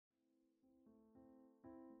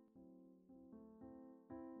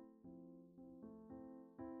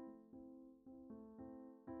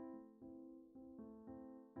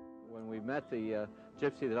we met the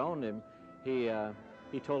gypsy that owned him,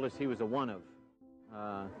 he told us he was a one of.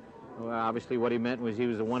 Well, obviously what he meant was he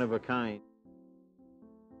was a one of a kind.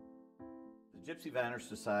 The Gypsy Vanner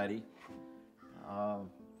Society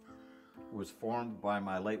was formed by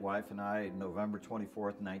my late wife and I November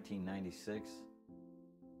 24th, 1996.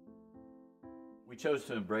 We chose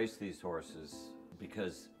to embrace these horses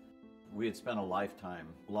because we had spent a lifetime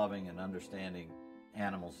loving and understanding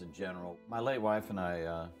animals in general. My late wife and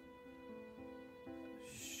I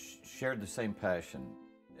shared the same passion.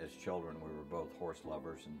 As children, we were both horse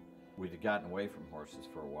lovers, and we'd gotten away from horses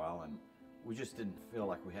for a while, and we just didn't feel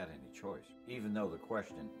like we had any choice. Even though the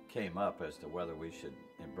question came up as to whether we should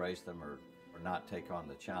embrace them or not take on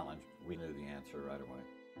the challenge, we knew the answer right away.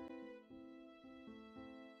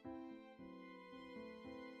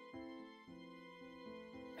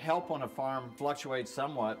 Help on a farm fluctuates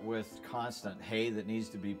somewhat with constant hay that needs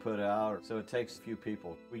to be put out, so it takes a few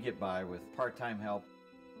people. We get by with part-time help.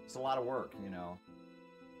 It's a lot of work, you know.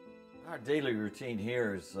 Our daily routine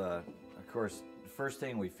here is, of course, the first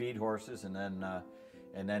thing we feed horses, and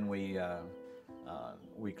then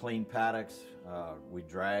we clean paddocks. We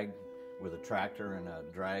drag with a tractor and a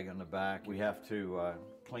drag on the back. We have to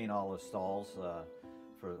clean all the stalls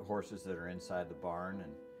for the horses that are inside the barn,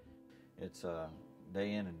 and it's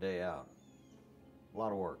day in and day out. A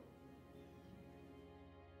lot of work.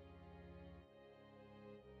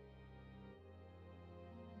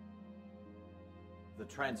 The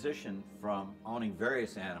transition from owning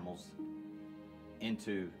various animals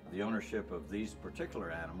into the ownership of these particular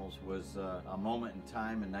animals was a moment in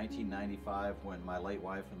time in 1995 when my late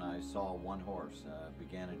wife and I saw one horse,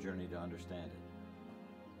 began a journey to understand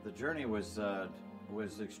it. The journey was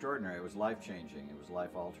extraordinary. It was life-changing. It was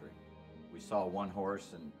life-altering. We saw one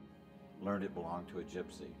horse and learned it belonged to a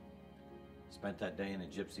gypsy. Spent that day in a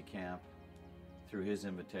gypsy camp. Through his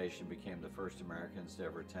invitation, became the first Americans to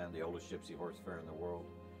ever attend the oldest gypsy horse fair in the world.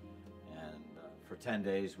 And for 10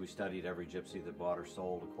 days, we studied every gypsy that bought or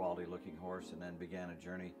sold a quality-looking horse, and then began a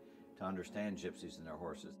journey to understand gypsies and their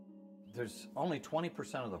horses. There's only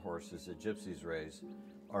 20% of the horses that gypsies raise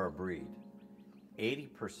are a breed.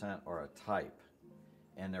 80% are a type,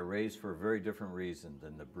 and they're raised for a very different reason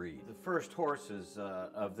than the breed. The first horses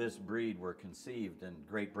of this breed were conceived in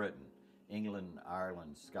Great Britain, England,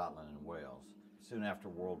 Ireland, Scotland, and Wales. Soon after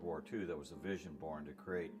World War II, there was a vision born to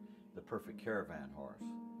create the perfect caravan horse.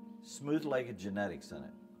 Smooth-legged genetics in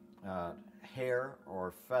it. Hair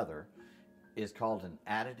or feather is called an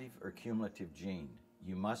additive or cumulative gene.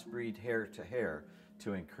 You must breed hair to hair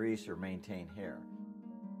to increase or maintain hair.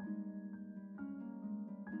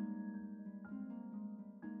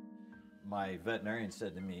 My veterinarian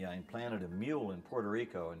said to me, I implanted a mule in Puerto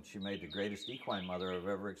Rico and she made the greatest equine mother I've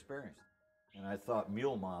ever experienced. And I thought,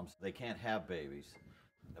 mule moms, they can't have babies,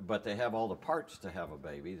 but they have all the parts to have a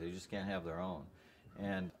baby. They just can't have their own.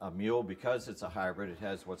 And a mule, because it's a hybrid, it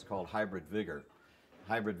has what's called hybrid vigor.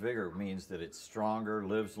 Hybrid vigor means that it's stronger,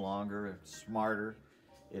 lives longer, smarter.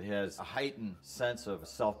 It has a heightened sense of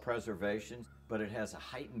self-preservation, but it has a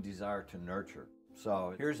heightened desire to nurture.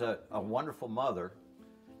 So here's a wonderful mother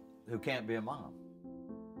who can't be a mom.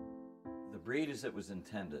 The breed as it was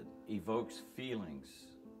intended evokes feelings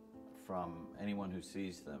from anyone who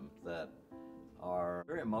sees them that are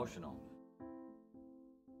very emotional.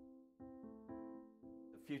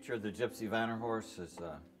 The future of the Gypsy Vanner Horse is,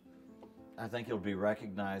 I think it'll be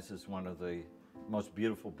recognized as one of the most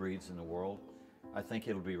beautiful breeds in the world. I think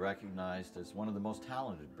it'll be recognized as one of the most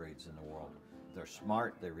talented breeds in the world. They're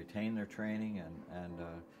smart, they retain their training, and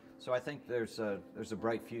so I think there's a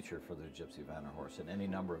bright future for the Gypsy Vanner Horse in any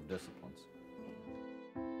number of disciplines.